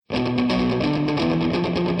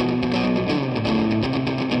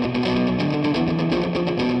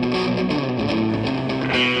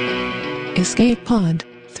Escape Pod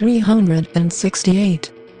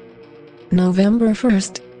 368. November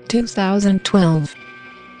 1st, 2012.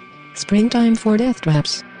 Springtime for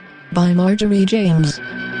Deathtraps by Marjorie James.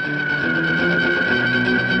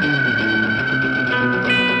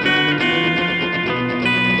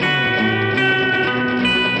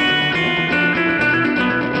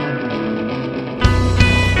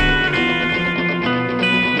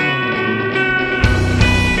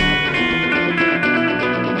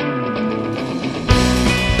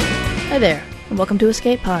 Hi there, and welcome to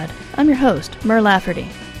Escape Pod. I'm your host, Mer Lafferty.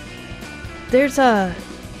 There's a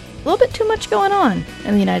little bit too much going on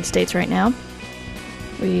in the United States right now.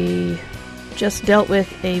 We just dealt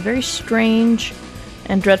with a very strange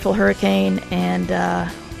and dreadful hurricane and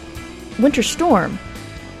winter storm.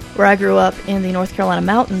 Where I grew up in the North Carolina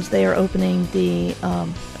mountains, they are opening they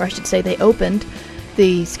opened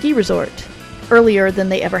the ski resort earlier than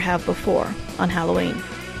they ever have before on Halloween.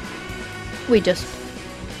 We just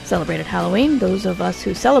celebrated Halloween, those of us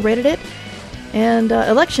who celebrated it, and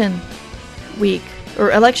election week,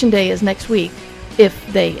 or election day is next week, if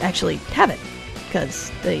they actually have it,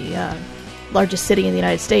 because the largest city in the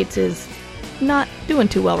United States is not doing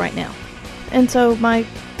too well right now. And so my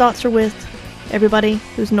thoughts are with everybody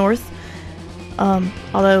who's north,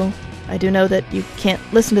 although I do know that you can't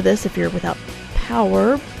listen to this if you're without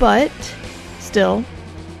power, but still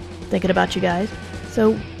thinking about you guys.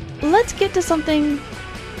 So let's get to something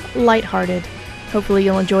lighthearted. Hopefully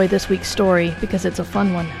you'll enjoy this week's story because it's a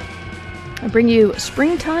fun one. I bring you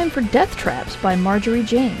Springtime for Deathtraps by Marjorie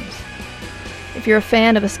James. If you're a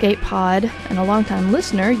fan of Escape Pod and a longtime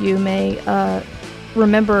listener, you may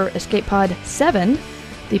remember Escape Pod 7,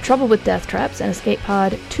 The Trouble with Deathtraps, and Escape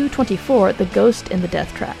Pod 224, The Ghost in the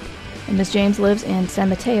Death Trap. And Ms. James lives in San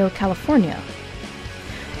Mateo, California.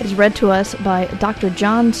 It is read to us by Dr.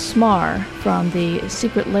 John Smar from the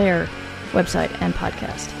Secret Lair website and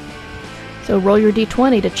podcast. So roll your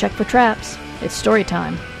d20 to check for traps. It's story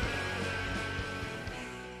time.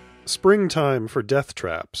 Springtime for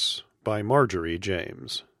Deathtraps by Marjorie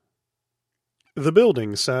James. The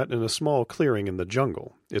building sat in a small clearing in the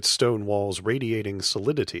jungle, its stone walls radiating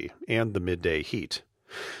solidity and the midday heat.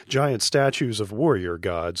 Giant statues of warrior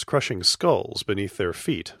gods crushing skulls beneath their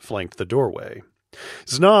feet flanked the doorway.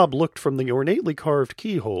 Znob looked from the ornately carved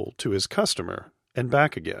keyhole to his customer and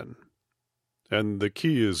back again. "And the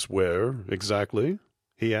key is where, exactly?"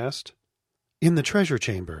 he asked. "In the treasure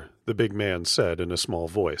chamber," the big man said in a small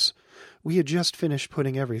voice. "We had just finished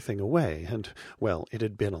putting everything away, and, well, it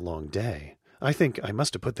had been a long day. I think I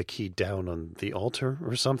must have put the key down on the altar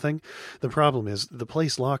or something. The problem is, the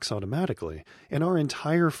place locks automatically, and our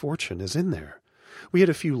entire fortune is in there. We had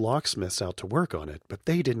a few locksmiths out to work on it, but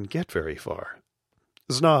they didn't get very far."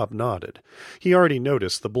 Znob nodded. He already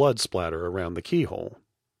noticed the blood splatter around the keyhole.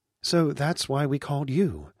 "So that's why we called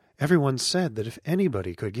you. Everyone said that if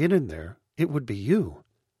anybody could get in there, it would be you."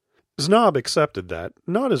 Znob accepted that,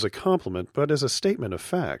 not as a compliment, but as a statement of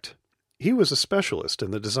fact. He was a specialist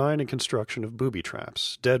in the design and construction of booby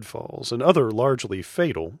traps, deadfalls, and other largely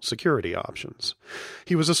fatal security options.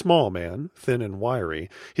 He was a small man, thin and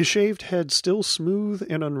wiry, his shaved head still smooth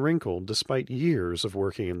and unwrinkled despite years of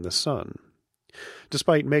working in the sun.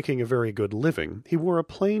 Despite making a very good living, he wore a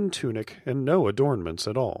plain tunic and no adornments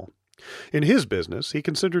at all. In his business, he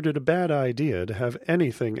considered it a bad idea to have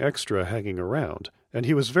anything extra hanging around, and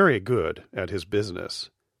he was very good at his business.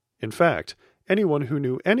 In fact, anyone who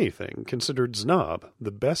knew anything considered Znob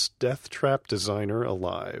the best death trap designer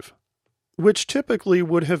alive. Which typically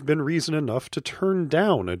would have been reason enough to turn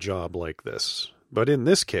down a job like this, but in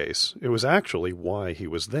this case, it was actually why he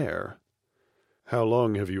was there. "How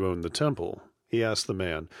long have you owned the temple?" he asked the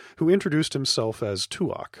man, who introduced himself as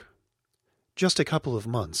Tuak. "Just a couple of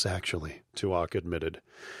months, actually," Tuak admitted.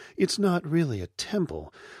 "It's not really a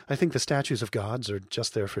temple. I think the statues of gods are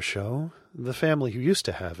just there for show. The family who used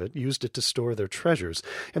to have it used it to store their treasures,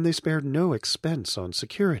 and they spared no expense on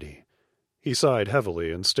security." He sighed heavily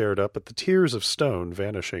and stared up at the tiers of stone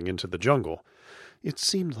vanishing into the jungle. "It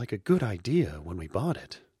seemed like a good idea when we bought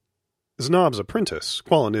it." Znob's apprentice,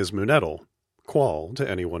 Qualinis Munettel, Qual, to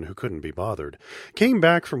anyone who couldn't be bothered, came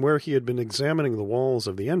back from where he had been examining the walls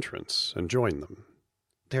of the entrance and joined them.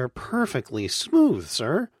 "They're perfectly smooth,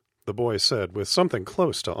 sir," the boy said with something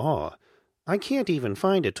close to awe. "I can't even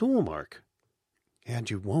find a tool mark." "And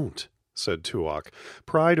you won't," said Tuak,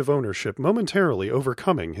 pride of ownership momentarily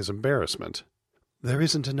overcoming his embarrassment. "There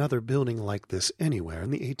isn't another building like this anywhere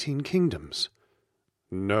in the 18 kingdoms."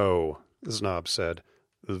 "No," Znob said,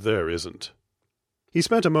 "there isn't." He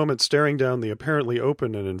spent a moment staring down the apparently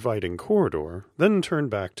open and inviting corridor, then turned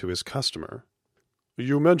back to his customer.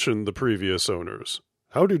 "You mentioned the previous owners.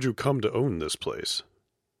 How did you come to own this place?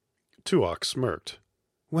 Tuok smirked.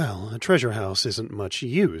 Well, a treasure house isn't much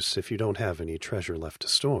use if you don't have any treasure left to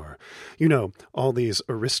store. You know, all these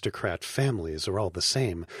aristocrat families are all the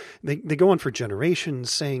same. They go on for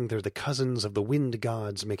generations, saying they're the cousins of the wind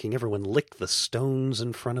gods, making everyone lick the stones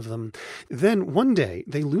in front of them. Then, one day,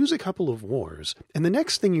 they lose a couple of wars, and the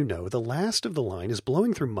next thing you know, the last of the line is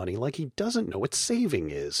blowing through money like he doesn't know what saving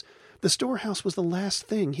is. The storehouse was the last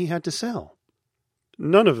thing he had to sell.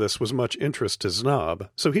 None of this was much interest to Znob,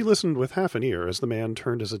 so he listened with half an ear as the man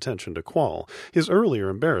turned his attention to Qual, his earlier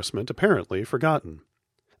embarrassment apparently forgotten.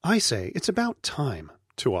 I say, it's about time,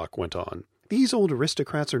 Tuok went on. These old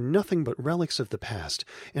aristocrats are nothing but relics of the past,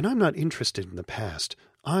 and I'm not interested in the past.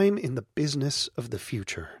 I'm in the business of the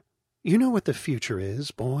future. You know what the future is,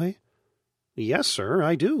 boy? Yes, sir,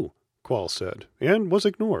 I do, Qual said, and was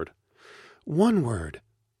ignored. One word.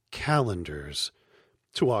 Calendars.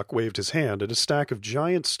 Tuok waved his hand at a stack of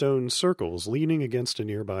giant stone circles leaning against a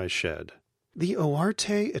nearby shed. The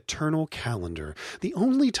Oarte Eternal Calendar, the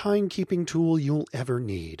only time-keeping tool you'll ever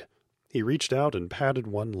need. He reached out and patted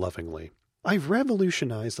one lovingly. I've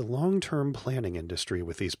revolutionized the long-term planning industry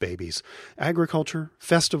with these babies. Agriculture,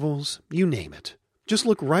 festivals, you name it. Just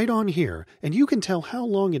look right on here, and you can tell how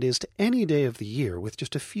long it is to any day of the year with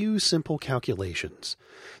just a few simple calculations.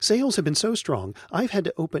 Sales have been so strong, I've had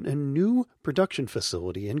to open a new production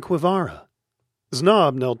facility in Quivara.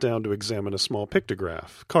 Znob knelt down to examine a small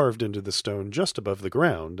pictograph carved into the stone just above the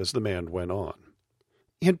ground as the man went on.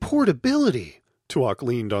 And portability! Tuok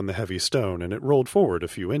leaned on the heavy stone, and it rolled forward a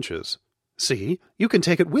few inches. See, you can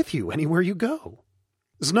take it with you anywhere you go.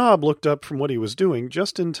 Znob looked up from what he was doing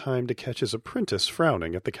just in time to catch his apprentice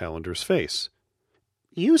frowning at the calendar's face.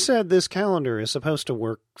 You said this calendar is supposed to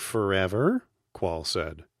work forever, Qual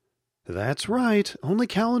said. That's right, only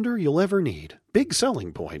calendar you'll ever need. Big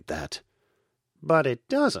selling point, that. But it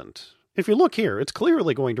doesn't. If you look here, it's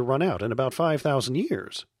clearly going to run out in about 5,000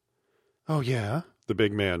 years. Oh, yeah? The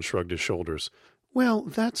big man shrugged his shoulders. Well,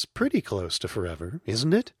 that's pretty close to forever,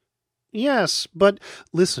 isn't it? Yes, but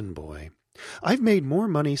listen, boy. I've made more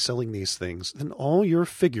money selling these things than all your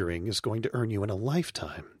figuring is going to earn you in a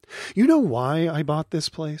lifetime. You know why I bought this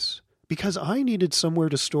place? Because I needed somewhere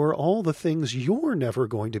to store all the things you're never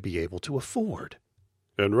going to be able to afford.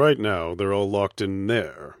 And right now they're all locked in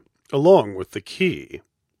there, along with the key.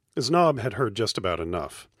 Znob had heard just about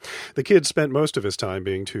enough. The kid spent most of his time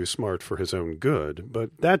being too smart for his own good, but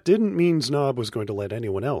that didn't mean Znob was going to let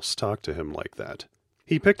anyone else talk to him like that.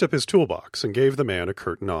 He picked up his toolbox and gave the man a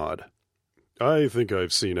curt nod. I think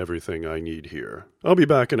I've seen everything I need here. I'll be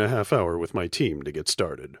back in a half hour with my team to get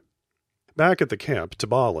started. Back at the camp,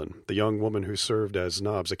 Tabalin, the young woman who served as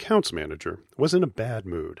Znob's accounts manager, was in a bad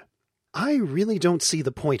mood. I really don't see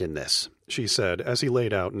the point in this, she said as he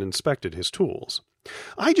laid out and inspected his tools.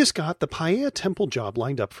 I just got the Paea Temple job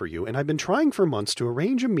lined up for you, and I've been trying for months to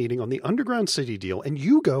arrange a meeting on the underground city deal, and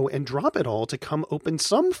you go and drop it all to come open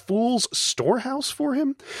some fool's storehouse for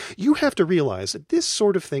him? You have to realize that this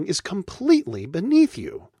sort of thing is completely beneath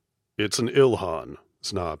you. It's an Ilhan,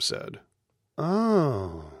 Znob said.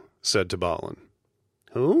 Oh, said Tabalin.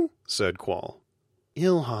 Who? Said Qual.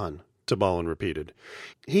 Ilhan, Tabalin repeated.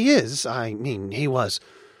 He was.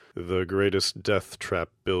 The greatest death trap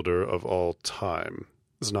builder of all time,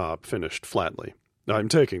 Znob finished flatly. I'm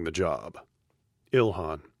taking the job.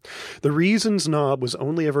 Ilhan. The reason Znob was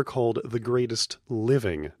only ever called the greatest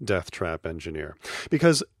living death trap engineer,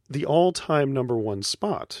 because the all-time #1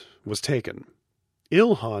 spot was taken.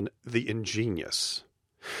 Ilhan the Ingenious.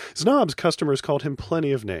 Znob's customers called him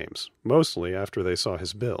plenty of names, mostly after they saw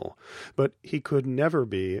his bill, but he could never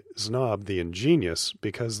be Znob the Ingenious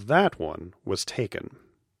because that one was taken.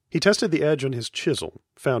 He tested the edge on his chisel,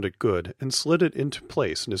 found it good, and slid it into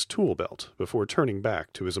place in his tool belt before turning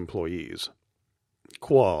back to his employees.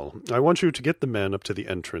 Qual, I want you to get the men up to the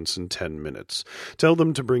entrance in 10 minutes. Tell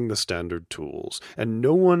them to bring the standard tools, and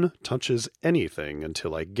no one touches anything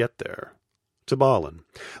until I get there. Tabalin,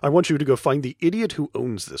 I want you to go find the idiot who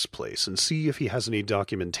owns this place and see if he has any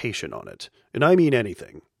documentation on it. And I mean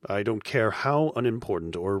anything. I don't care how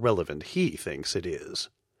unimportant or irrelevant he thinks it is.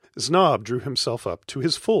 Znob drew himself up to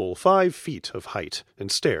his full 5 feet of height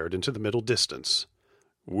and stared into the middle distance.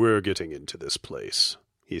 We're getting into this place,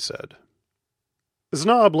 he said.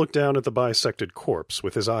 Znob looked down at the bisected corpse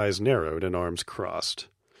with his eyes narrowed and arms crossed.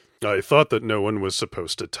 I thought that no one was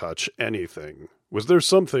supposed to touch anything. Was there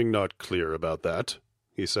something not clear about that?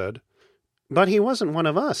 He said. But he wasn't one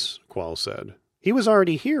of us, Qual said. He was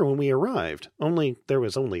already here when we arrived, only there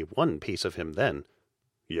was only one piece of him then.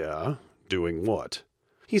 Yeah? Doing what?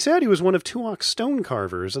 He said he was one of Tuok's stone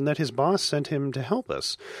carvers and that his boss sent him to help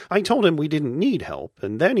us. I told him we didn't need help,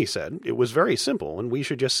 and then he said it was very simple and we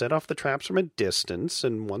should just set off the traps from a distance,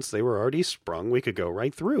 and once they were already sprung, we could go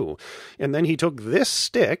right through. And then he took this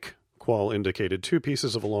stick, Qual indicated 2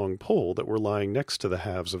 pieces of a long pole that were lying next to the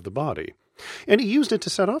halves of the body, and he used it to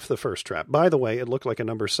set off the first trap. By the way, it looked like a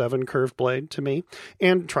number 7 curved blade to me,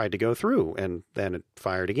 and tried to go through, and then it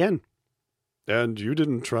fired again. And you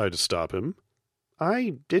didn't try to stop him?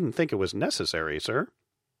 I didn't think it was necessary, sir.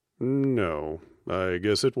 No, I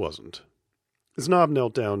guess it wasn't. Znob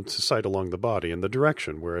knelt down to sight along the body in the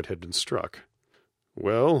direction where it had been struck.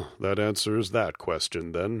 Well, that answers that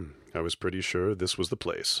question, then. I was pretty sure this was the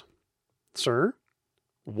place. Sir?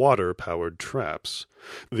 Water-powered traps.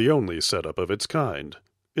 The only setup of its kind.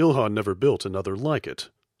 Ilhan never built another like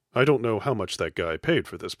it. I don't know how much that guy paid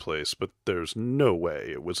for this place, but there's no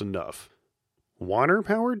way it was enough.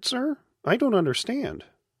 Water-powered, sir? I don't understand.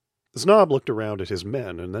 Znob looked around at his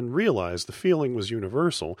men and then realized the feeling was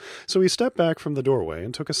universal, so he stepped back from the doorway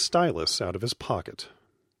and took a stylus out of his pocket.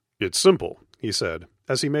 It's simple, he said,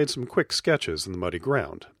 as he made some quick sketches in the muddy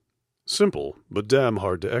ground. Simple, but damn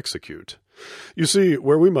hard to execute. You see,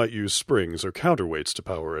 where we might use springs or counterweights to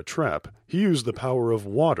power a trap, he used the power of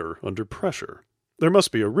water under pressure. There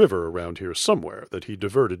must be a river around here somewhere that he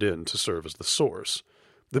diverted in to serve as the source.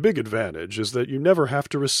 The big advantage is that you never have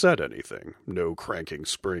to reset anything. No cranking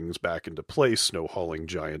springs back into place, no hauling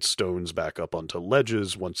giant stones back up onto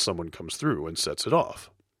ledges once someone comes through and sets it off.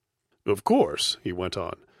 Of course, he went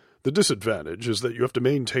on, the disadvantage is that you have to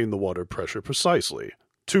maintain the water pressure precisely.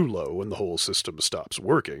 Too low and the whole system stops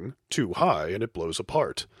working. Too high and it blows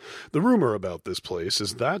apart. The rumor about this place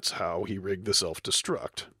is that's how he rigged the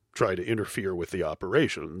self-destruct. Try to interfere with the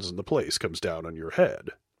operations and the place comes down on your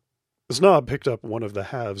head. Znob picked up one of the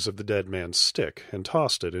halves of the dead man's stick and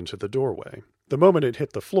tossed it into the doorway. The moment it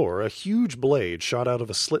hit the floor, a huge blade shot out of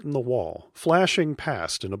a slit in the wall, flashing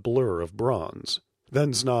past in a blur of bronze.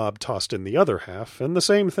 Then Znob tossed in the other half, and the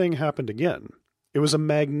same thing happened again. It was a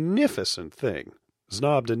magnificent thing.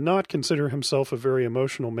 Znob did not consider himself a very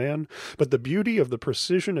emotional man, but the beauty of the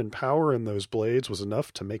precision and power in those blades was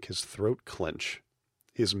enough to make his throat clench.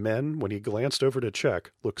 His men, when he glanced over to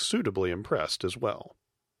check, looked suitably impressed as well.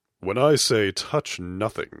 When I say touch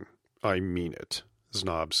nothing, I mean it,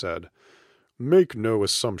 Znob said. Make no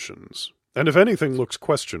assumptions, and if anything looks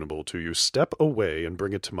questionable to you, step away and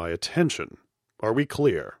bring it to my attention. Are we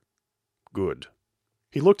clear? Good.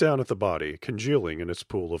 He looked down at the body, congealing in its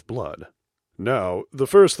pool of blood. Now, the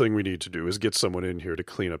first thing we need to do is get someone in here to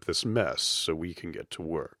clean up this mess so we can get to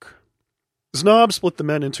work. Znob split the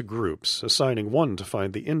men into groups, assigning one to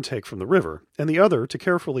find the intake from the river, and the other to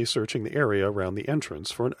carefully searching the area around the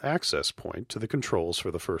entrance for an access point to the controls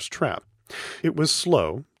for the first trap. It was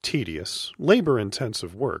slow, tedious,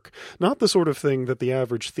 labor-intensive work, not the sort of thing that the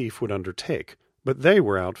average thief would undertake, but they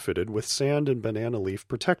were outfitted with sand and banana leaf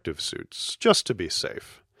protective suits, just to be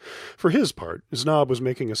safe. For his part, Znob was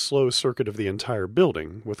making a slow circuit of the entire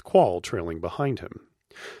building, with Qual trailing behind him.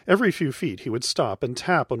 Every few feet he would stop and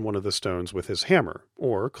tap on one of the stones with his hammer,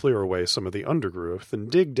 or clear away some of the undergrowth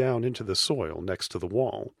and dig down into the soil next to the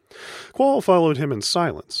wall. Qual followed him in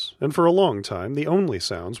silence, and for a long time the only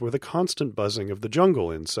sounds were the constant buzzing of the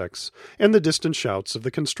jungle insects and the distant shouts of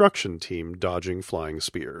the construction team dodging flying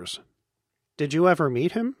spears. "Did you ever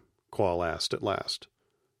meet him?" Qual asked at last.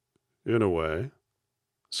 "In a way."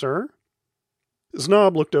 "Sir?"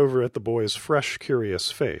 Znob looked over at the boy's fresh,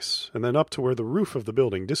 curious face, and then up to where the roof of the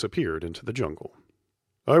building disappeared into the jungle.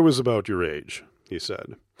 "I was about your age," he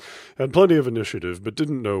said. "Had plenty of initiative, but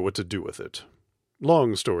didn't know what to do with it.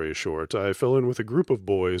 Long story short, I fell in with a group of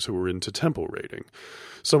boys who were into temple raiding.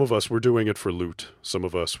 Some of us were doing it for loot, some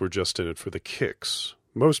of us were just in it for the kicks.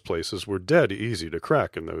 Most places were dead easy to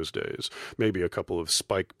crack in those days. Maybe a couple of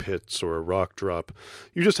spike pits or a rock drop.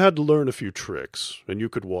 You just had to learn a few tricks, and you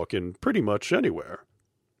could walk in pretty much anywhere."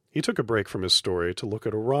 He took a break from his story to look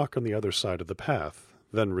at a rock on the other side of the path,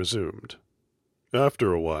 then resumed.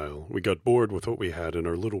 "After a while, we got bored with what we had in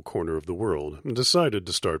our little corner of the world and decided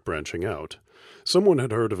to start branching out. Someone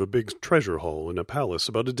had heard of a big treasure haul in a palace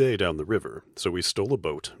about a day down the river, so we stole a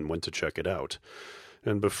boat and went to check it out.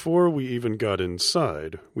 And before we even got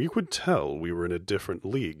inside, we could tell we were in a different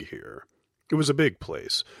league here. It was a big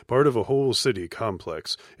place, part of a whole city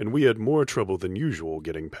complex, and we had more trouble than usual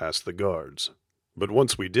getting past the guards. But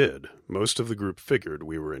once we did, most of the group figured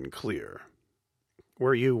we were in clear."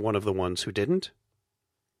 "Were you one of the ones who didn't?"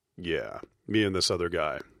 "Yeah, me and this other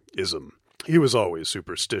guy, Ism. He was always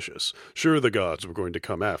superstitious. Sure, the gods were going to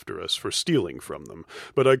come after us for stealing from them,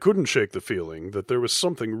 but I couldn't shake the feeling that there was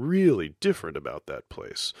something really different about that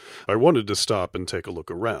place. I wanted to stop and take a look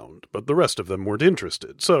around, but the rest of them weren't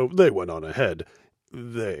interested, so they went on ahead.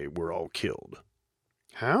 They were all killed.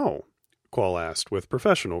 How? Qual asked with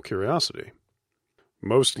professional curiosity.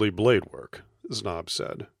 Mostly blade work, Znob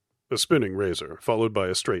said. A spinning razor, followed by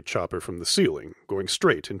a straight chopper from the ceiling, going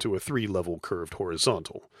straight into a 3-level curved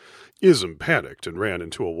horizontal. Ism panicked and ran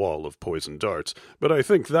into a wall of poison darts, but I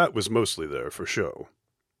think that was mostly there for show.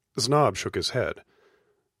 Znob shook his head.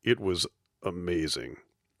 It was amazing.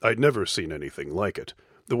 I'd never seen anything like it.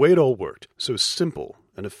 The way it all worked, so simple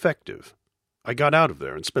and effective. I got out of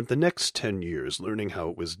there and spent the next 10 years learning how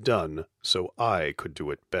it was done so I could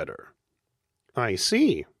do it better. I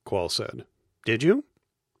see, Qual said. Did you?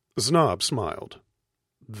 Znob smiled.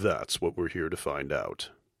 That's what we're here to find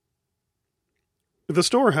out. The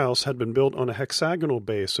storehouse had been built on a hexagonal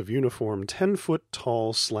base of uniform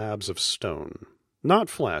 10-foot-tall slabs of stone. Not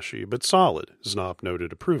flashy, but solid, Znob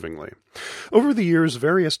noted approvingly. Over the years,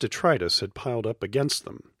 various detritus had piled up against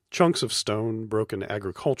them. Chunks of stone, broken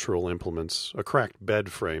agricultural implements, a cracked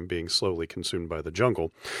bed frame being slowly consumed by the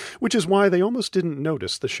jungle, which is why they almost didn't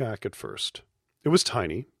notice the shack at first. It was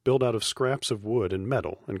tiny, built out of scraps of wood and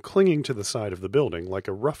metal, and clinging to the side of the building like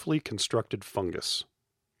a roughly constructed fungus.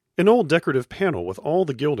 An old decorative panel with all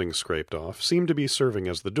the gilding scraped off seemed to be serving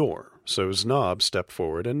as the door, so Znob stepped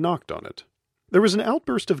forward and knocked on it. There was an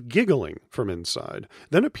outburst of giggling from inside,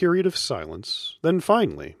 then a period of silence, then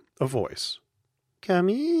finally a voice. "Come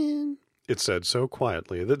in," it said so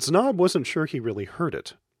quietly that Znob wasn't sure he really heard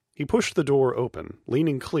it. He pushed the door open,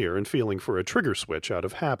 leaning clear and feeling for a trigger switch out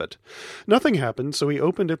of habit. Nothing happened, so he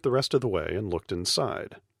opened it the rest of the way and looked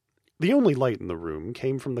inside. The only light in the room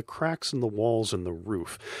came from the cracks in the walls and the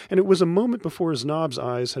roof, and it was a moment before Znob's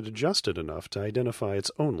eyes had adjusted enough to identify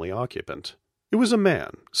its only occupant. It was a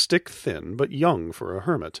man, stick-thin but young for a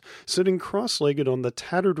hermit, sitting cross-legged on the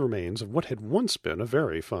tattered remains of what had once been a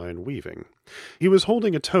very fine weaving. He was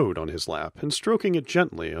holding a toad on his lap and stroking it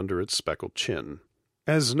gently under its speckled chin.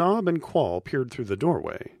 As Znob and Qual peered through the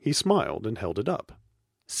doorway, he smiled and held it up.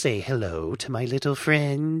 "Say hello to my little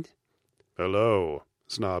friend." "Hello,"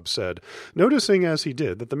 Znob said, noticing as he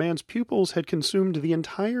did that the man's pupils had consumed the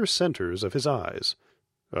entire centers of his eyes.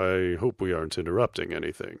 "I hope we aren't interrupting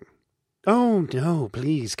anything." "Oh, no,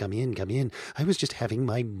 please, come in, come in. I was just having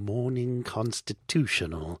my morning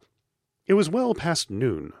constitutional." It was well past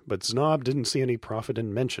noon, but Znob didn't see any profit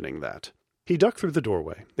in mentioning that. He ducked through the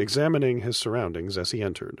doorway, examining his surroundings as he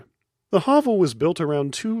entered. The hovel was built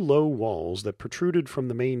around 2 low walls that protruded from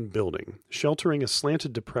the main building, sheltering a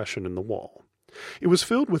slanted depression in the wall. It was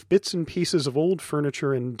filled with bits and pieces of old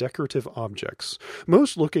furniture and decorative objects,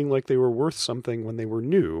 most looking like they were worth something when they were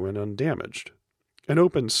new and undamaged. An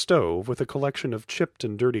open stove with a collection of chipped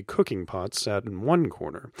and dirty cooking pots sat in one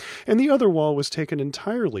corner, and the other wall was taken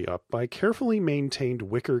entirely up by carefully maintained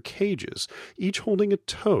wicker cages, each holding a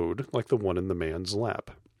toad like the one in the man's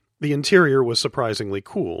lap. The interior was surprisingly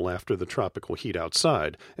cool after the tropical heat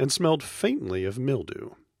outside, and smelled faintly of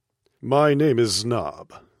mildew. "My name is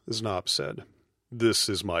Znob," Znob said. "This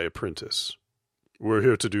is my apprentice. We're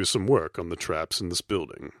here to do some work on the traps in this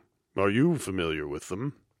building. Are you familiar with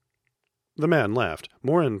them?" The man laughed,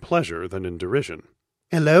 more in pleasure than in derision.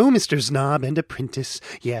 "Hello, Mr. Znob and apprentice.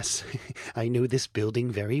 Yes, I know this building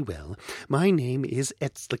very well. My name is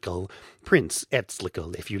Etzlical, Prince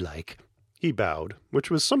Etzlical, if you like." He bowed, which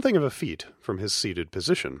was something of a feat from his seated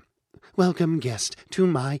position. "Welcome, guest, to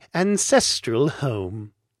my ancestral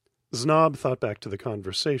home." Znob thought back to the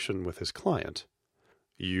conversation with his client.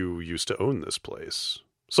 "You used to own this place.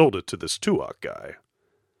 Sold it to this Tuok guy."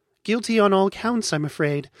 "Guilty on all counts, I'm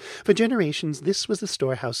afraid. For generations, this was the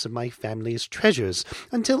storehouse of my family's treasures,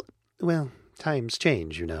 until, well, times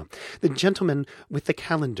change, you know. The gentleman with the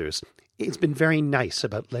calendars, it's been very nice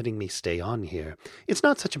about letting me stay on here. It's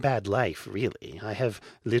not such a bad life, really. I have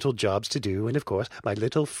little jobs to do, and of course, my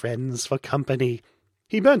little friends for company."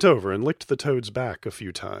 He bent over and licked the toad's back a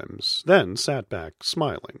few times, then sat back,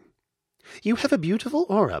 smiling. "You have a beautiful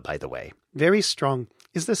aura, by the way. Very strong.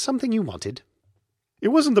 Is there something you wanted?" It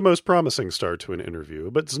wasn't the most promising start to an interview,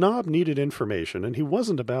 but Znob needed information, and he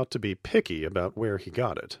wasn't about to be picky about where he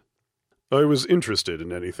got it. "I was interested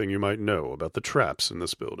in anything you might know about the traps in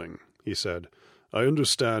this building," he said. "I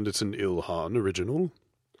understand it's an Ilhan original?"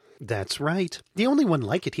 "That's right. The only one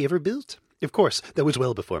like it he ever built. Of course, that was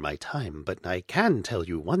well before my time, but I can tell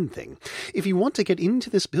you one thing. If you want to get into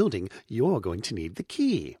this building, you're going to need the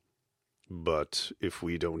key." "But if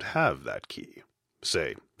we don't have that key?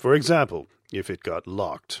 Say, for example, if it got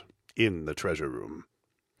locked in the treasure room?"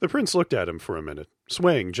 The prince looked at him for a minute,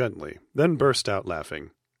 swaying gently, then burst out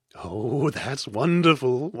laughing. Oh, that's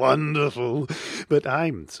wonderful, wonderful. But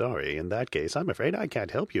I'm sorry, in that case, I'm afraid I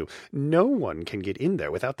can't help you. No one can get in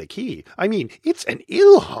there without the key. I mean, it's an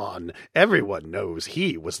Ilhan. Everyone knows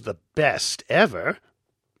he was the best ever.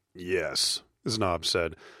 Yes, Znob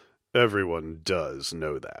said. Everyone does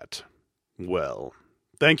know that. Well,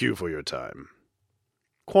 thank you for your time.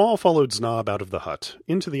 Qual followed Znob out of the hut,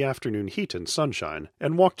 into the afternoon heat and sunshine,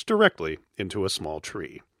 and walked directly into a small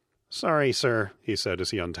tree. Sorry, sir, he said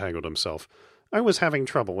as he untangled himself. I was having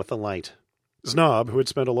trouble with the light. Znob, who had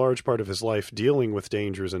spent a large part of his life dealing with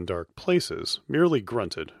dangers in dark places, merely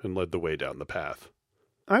grunted and led the way down the path.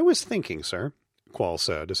 I was thinking, sir, Qual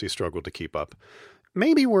said as he struggled to keep up.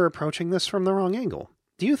 Maybe we're approaching this from the wrong angle.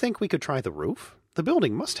 Do you think we could try the roof? The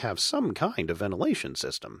building must have some kind of ventilation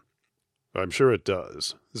system. I'm sure it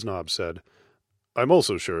does, Znob said. I'm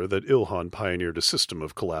also sure that Ilhan pioneered a system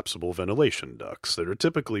of collapsible ventilation ducts that are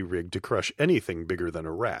typically rigged to crush anything bigger than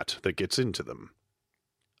a rat that gets into them.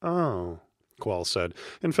 Oh, Qual said,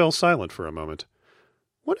 and fell silent for a moment.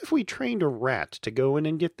 What if we trained a rat to go in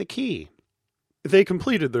and get the key? They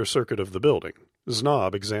completed their circuit of the building,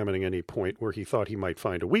 Znob examining any point where he thought he might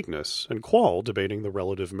find a weakness, and Qual debating the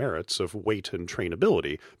relative merits of weight and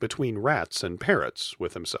trainability between rats and parrots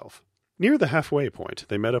with himself. Near the halfway point,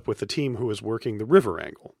 they met up with the team who was working the river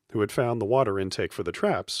angle, who had found the water intake for the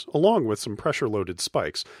traps, along with some pressure-loaded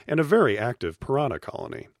spikes and a very active piranha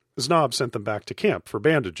colony. Znob sent them back to camp for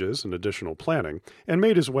bandages and additional planning, and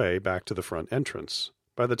made his way back to the front entrance.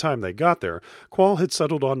 By the time they got there, Qual had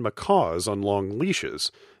settled on macaws on long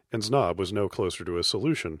leashes, and Znob was no closer to a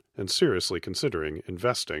solution, and seriously considering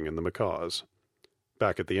investing in the macaws.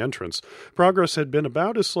 Back at the entrance, progress had been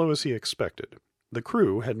about as slow as he expected. The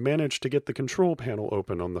crew had managed to get the control panel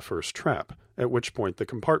open on the first trap, at which point the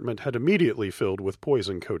compartment had immediately filled with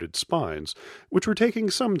poison-coated spines, which were taking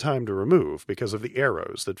some time to remove because of the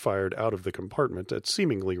arrows that fired out of the compartment at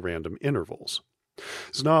seemingly random intervals.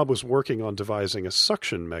 Znob was working on devising a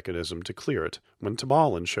suction mechanism to clear it when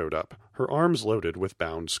Tabalin showed up, her arms loaded with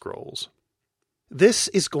bound scrolls. This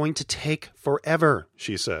is going to take forever,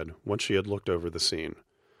 she said, once she had looked over the scene.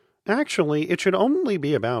 Actually, it should only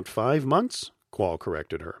be about 5 months, Qual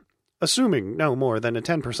corrected her. Assuming no more than a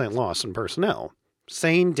 10% loss in personnel.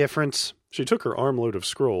 Same difference. She took her armload of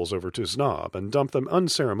scrolls over to Znob and dumped them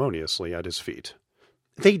unceremoniously at his feet.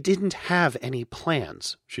 They didn't have any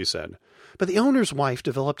plans, she said. But the owner's wife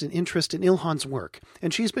developed an interest in Ilhan's work,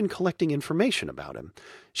 and she's been collecting information about him.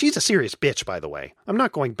 She's a serious bitch, by the way. I'm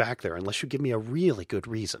not going back there unless you give me a really good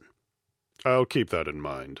reason. I'll keep that in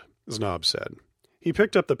mind, Znob said. He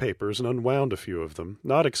picked up the papers and unwound a few of them,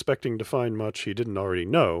 not expecting to find much he didn't already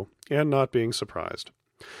know, and not being surprised.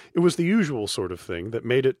 It was the usual sort of thing that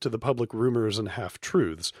made it to the public rumors and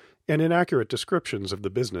half-truths, and inaccurate descriptions of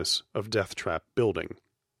the business of Deathtrap building.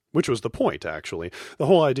 Which was the point, actually. The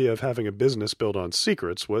whole idea of having a business built on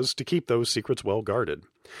secrets was to keep those secrets well guarded.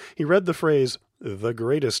 He read the phrase, "the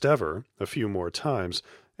greatest ever," a few more times,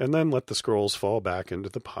 and then let the scrolls fall back into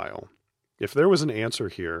the pile. If there was an answer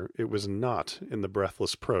here, it was not in the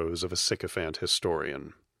breathless prose of a sycophant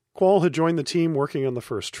historian. Qual had joined the team working on the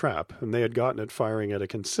first trap, and they had gotten it firing at a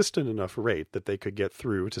consistent enough rate that they could get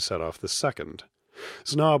through to set off the second.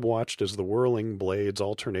 Znob watched as the whirling blades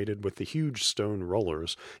alternated with the huge stone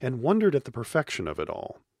rollers, and wondered at the perfection of it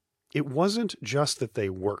all. It wasn't just that they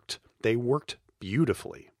worked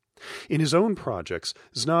beautifully. In his own projects,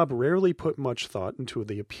 Znob rarely put much thought into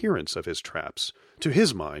the appearance of his traps. To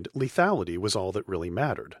his mind, lethality was all that really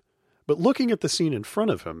mattered. But looking at the scene in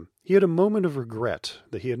front of him, he had a moment of regret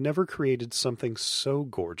that he had never created something so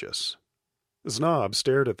gorgeous. Znob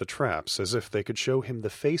stared at the traps as if they could show him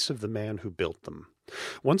the face of the man who built them.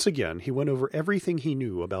 Once again, he went over everything he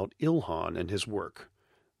knew about Ilhan and his work.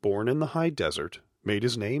 Born in the high desert, made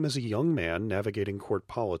his name as a young man navigating court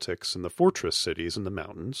politics in the fortress cities in the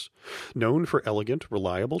mountains, known for elegant,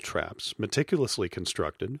 reliable traps, meticulously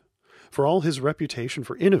constructed. For all his reputation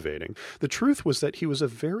for innovating, the truth was that he was a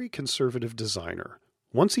very conservative designer.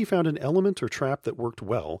 Once he found an element or trap that worked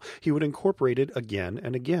well, he would incorporate it again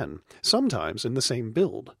and again, sometimes in the same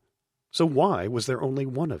build. So why was there only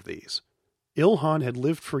one of these? Ilhan had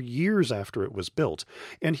lived for years after it was built,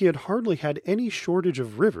 and he had hardly had any shortage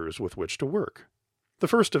of rivers with which to work. The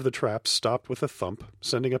first of the traps stopped with a thump,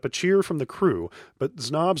 sending up a cheer from the crew, but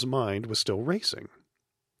Znob's mind was still racing.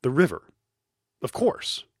 The river. Of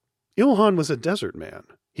course. Ilhan was a desert man.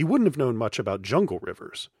 He wouldn't have known much about jungle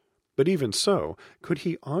rivers. But even so, could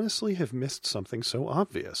he honestly have missed something so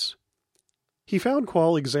obvious? He found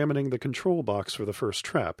Qual examining the control box for the first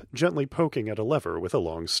trap, gently poking at a lever with a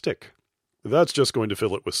long stick. That's just going to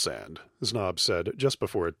fill it with sand, Znob said just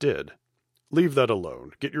before it did. Leave that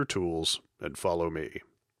alone, get your tools, and follow me.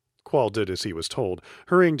 Qual did as he was told,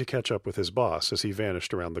 hurrying to catch up with his boss as he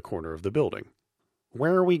vanished around the corner of the building.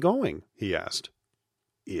 Where are we going? He asked.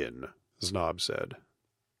 In, Znob said.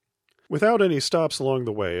 Without any stops along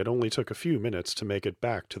the way, it only took a few minutes to make it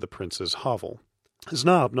back to the prince's hovel.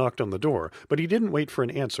 Znob knocked on the door, but he didn't wait for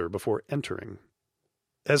an answer before entering.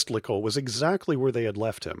 Estlikol was exactly where they had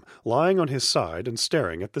left him, lying on his side and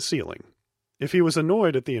staring at the ceiling. If he was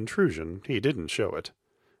annoyed at the intrusion, he didn't show it.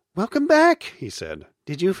 "Welcome back," he said.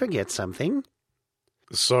 "Did you forget something?"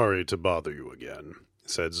 "Sorry to bother you again,"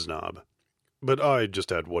 said Znob. "But I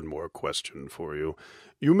just had one more question for you.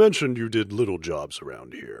 You mentioned you did little jobs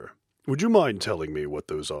around here. Would you mind telling me what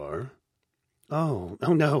those are?" Oh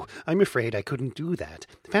no, I'm afraid I couldn't do that.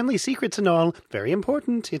 Family secrets and all, very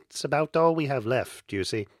important. It's about all we have left, you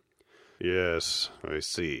see. Yes, I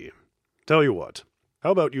see. Tell you what,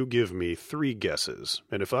 how about you give me 3 guesses,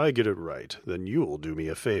 and if I get it right, then you'll do me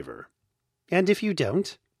a favor. And if you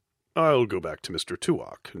don't? I'll go back to Mr.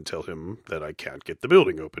 Tuok and tell him that I can't get the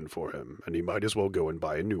building open for him, and he might as well go and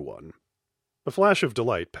buy a new one. A flash of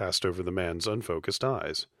delight passed over the man's unfocused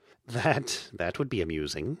eyes. That would be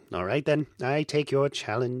amusing. All right, then, I take your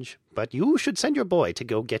challenge. But you should send your boy to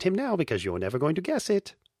go get him now, because you're never going to guess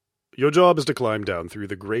it. Your job is to climb down through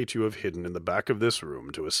the grate you have hidden in the back of this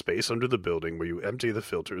room to a space under the building where you empty the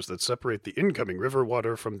filters that separate the incoming river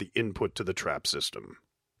water from the input to the trap system.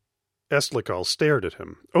 Estlikal stared at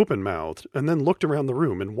him, open-mouthed, and then looked around the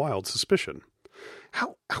room in wild suspicion.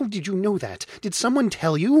 How did you know that? Did someone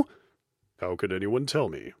tell you? How could anyone tell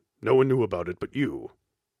me? No one knew about it but you.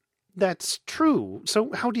 That's true.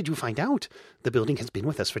 So how did you find out? The building has been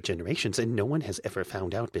with us for generations, and no one has ever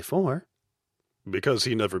found out before. Because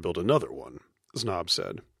he never built another one, Znob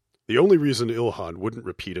said. The only reason Ilhan wouldn't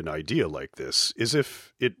repeat an idea like this is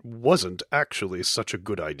if it wasn't actually such a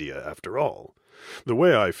good idea after all. The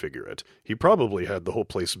way I figure it, he probably had the whole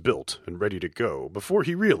place built and ready to go before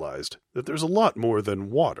he realized that there's a lot more than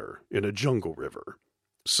water in a jungle river.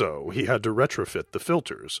 So he had to retrofit the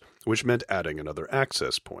filters, which meant adding another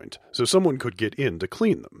access point, so someone could get in to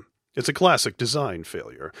clean them. It's a classic design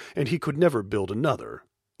failure, and he could never build another,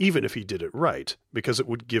 even if he did it right, because it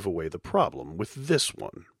would give away the problem with this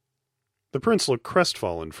one. The prince looked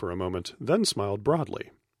crestfallen for a moment, then smiled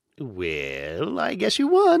broadly. Well, I guess you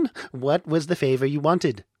won. What was the favor you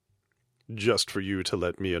wanted? Just for you to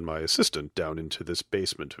let me and my assistant down into this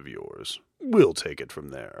basement of yours. We'll take it from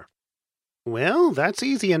there. Well, that's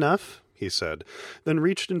easy enough, he said, then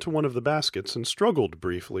reached into one of the baskets and struggled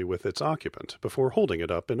briefly with its occupant before holding it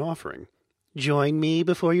up and offering. Join me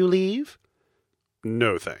before you leave?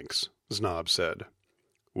 No thanks, Znob said.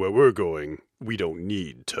 Where we're going, we don't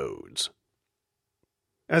need toads.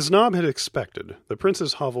 As Znob had expected, the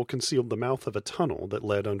prince's hovel concealed the mouth of a tunnel that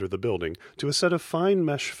led under the building to a set of fine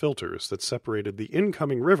mesh filters that separated the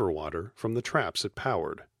incoming river water from the traps it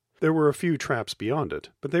powered. There were a few traps beyond it,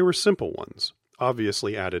 but they were simple ones,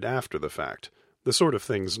 obviously added after the fact, the sort of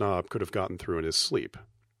thing Znob could have gotten through in his sleep.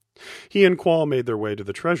 He and Qual made their way to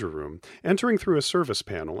the treasure room, entering through a service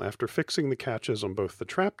panel after fixing the catches on both the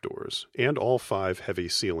trapdoors and all 5 heavy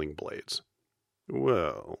sealing blades.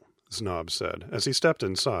 Well, Znob said, as he stepped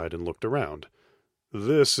inside and looked around.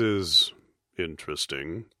 This is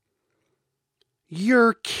interesting.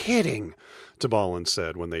 You're kidding, Tabalin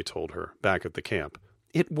said when they told her, back at the camp.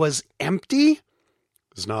 It was empty?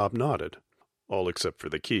 Znob nodded. All except for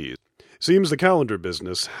the keys. Seems the calendar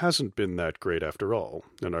business hasn't been that great after all,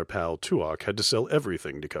 and our pal Tuok had to sell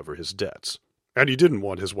everything to cover his debts. And he didn't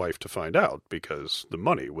want his wife to find out, because the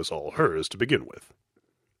money was all hers to begin with.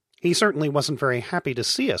 He certainly wasn't very happy to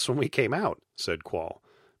see us when we came out, said Qual.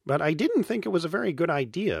 But I didn't think it was a very good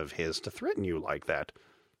idea of his to threaten you like that.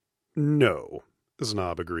 No,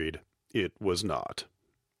 Znob agreed. It was not.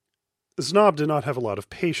 Znob did not have a lot of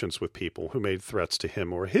patience with people who made threats to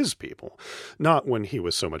him or his people, not when he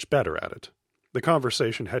was so much better at it. The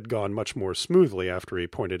conversation had gone much more smoothly after he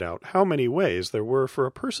pointed out how many ways there were for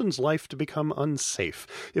a person's life to become unsafe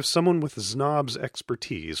if someone with Znob's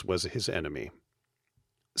expertise was his enemy.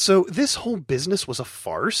 So this whole business was a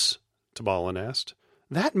farce? Tabalin asked.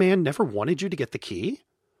 That man never wanted you to get the key?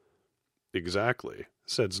 Exactly,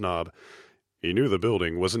 said Znob. He knew the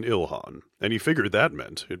building was an Ilhan, and he figured that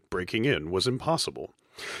meant breaking in was impossible.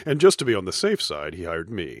 And just to be on the safe side, he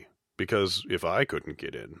hired me, because if I couldn't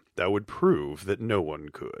get in, that would prove that no one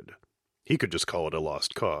could. He could just call it a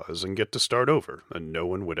lost cause and get to start over, and no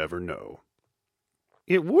one would ever know.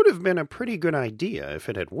 It would have been a pretty good idea if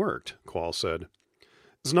it had worked, Qual said.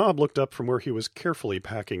 Znob looked up from where he was carefully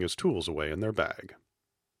packing his tools away in their bag.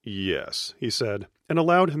 Yes, he said, and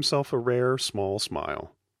allowed himself a rare, small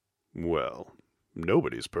smile. Well,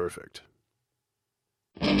 nobody's perfect.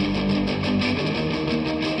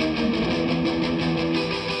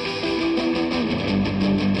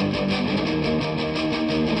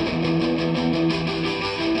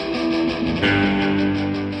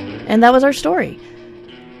 And that was our story.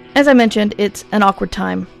 As I mentioned, it's an awkward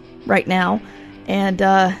time right now, and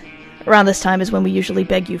around this time is when we usually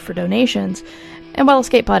beg you for donations. And while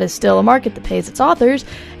EscapePod is still a market that pays its authors,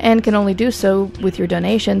 and can only do so with your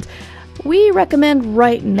donations, we recommend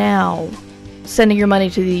right now sending your money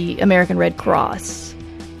to the American Red Cross.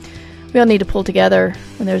 We all need to pull together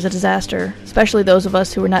when there's a disaster, especially those of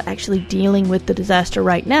us who are not actually dealing with the disaster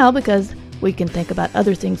right now, because we can think about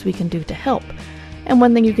other things we can do to help. And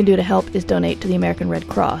one thing you can do to help is donate to the American Red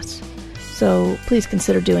Cross. So please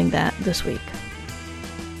consider doing that this week.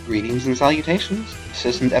 Greetings and salutations.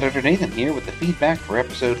 Assistant Editor Nathan here with the feedback for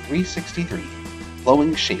episode 363,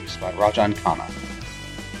 Flowing Shapes by Rajan Khanna.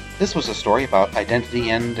 This was a story about identity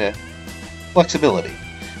and flexibility,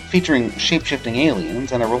 featuring shape-shifting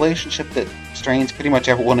aliens and a relationship that strains pretty much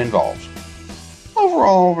everyone involved.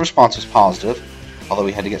 Overall, response was positive, although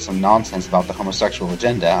we had to get some nonsense about the homosexual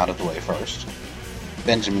agenda out of the way first.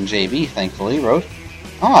 Benjamin J.B. thankfully wrote,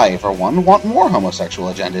 I, for one, want more homosexual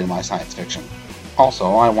agenda in my science fiction. Also,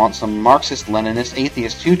 I want some Marxist-Leninist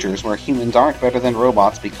atheist futures where humans aren't better than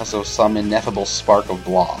robots because of some ineffable spark of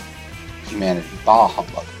blah. Humanity, bah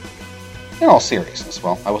humbug. In all seriousness,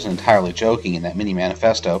 well, I wasn't entirely joking in that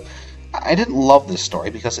mini-manifesto. I didn't love this story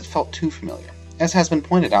because it felt too familiar. As has been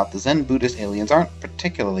pointed out, the Zen Buddhist aliens aren't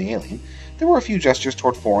particularly alien. There were a few gestures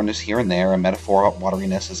toward foreignness here and there, a metaphor about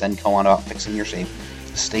wateriness, a Zen koan about fixing your shape,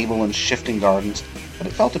 stable and shifting gardens, but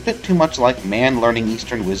it felt a bit too much like man learning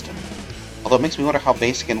Eastern wisdom. Although it makes me wonder how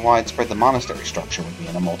basic and widespread the monastery structure would be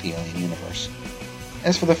in a multi-alien universe.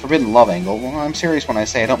 As for the forbidden love angle, well, I'm serious when I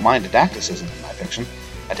say I don't mind didacticism in my fiction.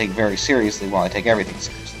 I take very seriously while I take everything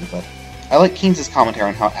seriously, but I like Keynes' commentary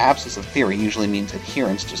on how absence of theory usually means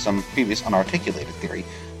adherence to some previous unarticulated theory,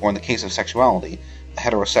 or in the case of sexuality, a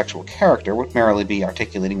heterosexual character would merely be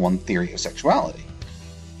articulating one theory of sexuality.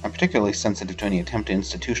 I'm particularly sensitive to any attempt to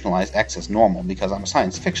institutionalize X as normal because I'm a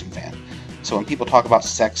science fiction fan, so when people talk about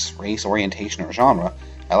sex, race, orientation, or genre,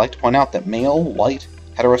 I like to point out that male, white,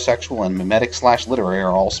 heterosexual, and mimetic/literary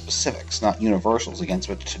are all specifics, not universals against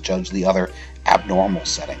which to judge the other abnormal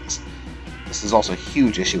settings. This is also a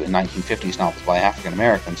huge issue in 1950s novels by African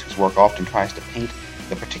Americans whose work often tries to paint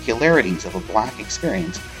the particularities of a black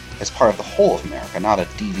experience as part of the whole of America, not a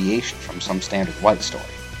deviation from some standard white story.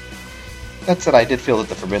 That said, I did feel that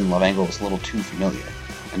the forbidden love angle was a little too familiar,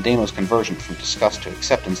 and Dano's conversion from disgust to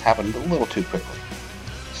acceptance happened a little too quickly.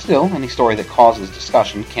 Still, any story that causes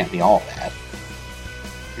discussion can't be all bad.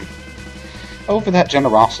 Over that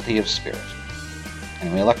generosity of spirit.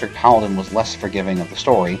 Anyway, Electric Paladin was less forgiving of the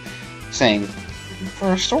story, saying,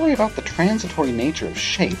 for a story about the transitory nature of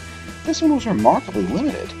shape, this one was remarkably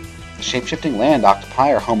limited. The shape-shifting land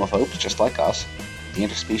octopi are homophobes just like us. The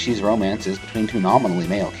interspecies romance is between two nominally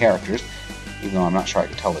male characters, even though I'm not sure I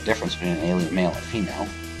can tell the difference between an alien male and female.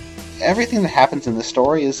 Everything that happens in this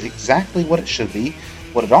story is exactly what it should be,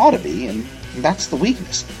 what it ought to be, and that's the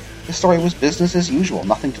weakness. This story was business as usual,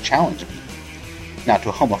 nothing to challenge me. Now, to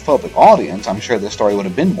a homophobic audience, I'm sure this story would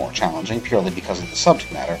have been more challenging, purely because of the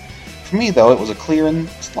subject matter. For me, though, it was a clear and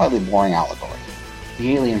slightly boring allegory.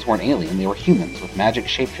 The aliens weren't alien, they were humans with magic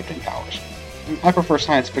shape-shifting powers. I prefer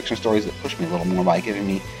science fiction stories that push me a little more by giving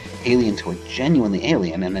me aliens who are genuinely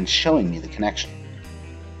alien and then showing me the connection.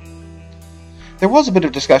 There was a bit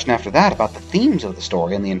of discussion after that about the themes of the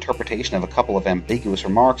story and the interpretation of a couple of ambiguous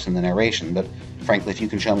remarks in the narration, but frankly, if you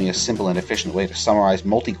can show me a simple and efficient way to summarize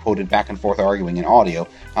multi-quoted back-and-forth arguing in audio,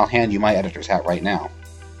 I'll hand you my editor's hat right now.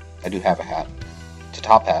 I do have a hat. It's a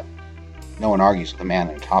top hat. No one argues with a man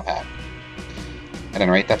in a top hat. At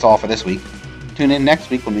any rate, that's all for this week. Tune in next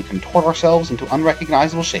week when we contort ourselves into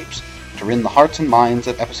unrecognizable shapes to rend the hearts and minds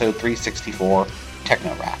of episode 364,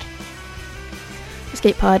 Techno Rat.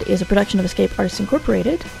 Escape Pod is a production of Escape Artists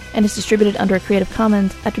Incorporated and is distributed under a Creative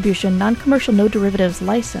Commons Attribution Non-Commercial No Derivatives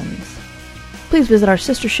license. Please visit our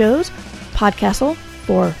sister shows, Podcastle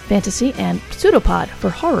for fantasy and Pseudopod for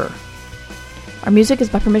horror. Our music is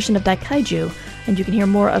by permission of Daikaiju, and you can hear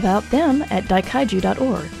more about them at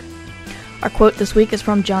daikaiju.org. Our quote this week is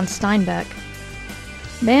from John Steinbeck.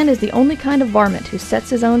 Man is the only kind of varmint who sets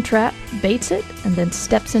his own trap, baits it, and then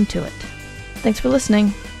steps into it. Thanks for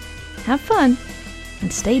listening. Have fun,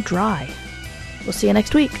 and stay dry. We'll see you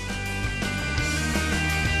next week.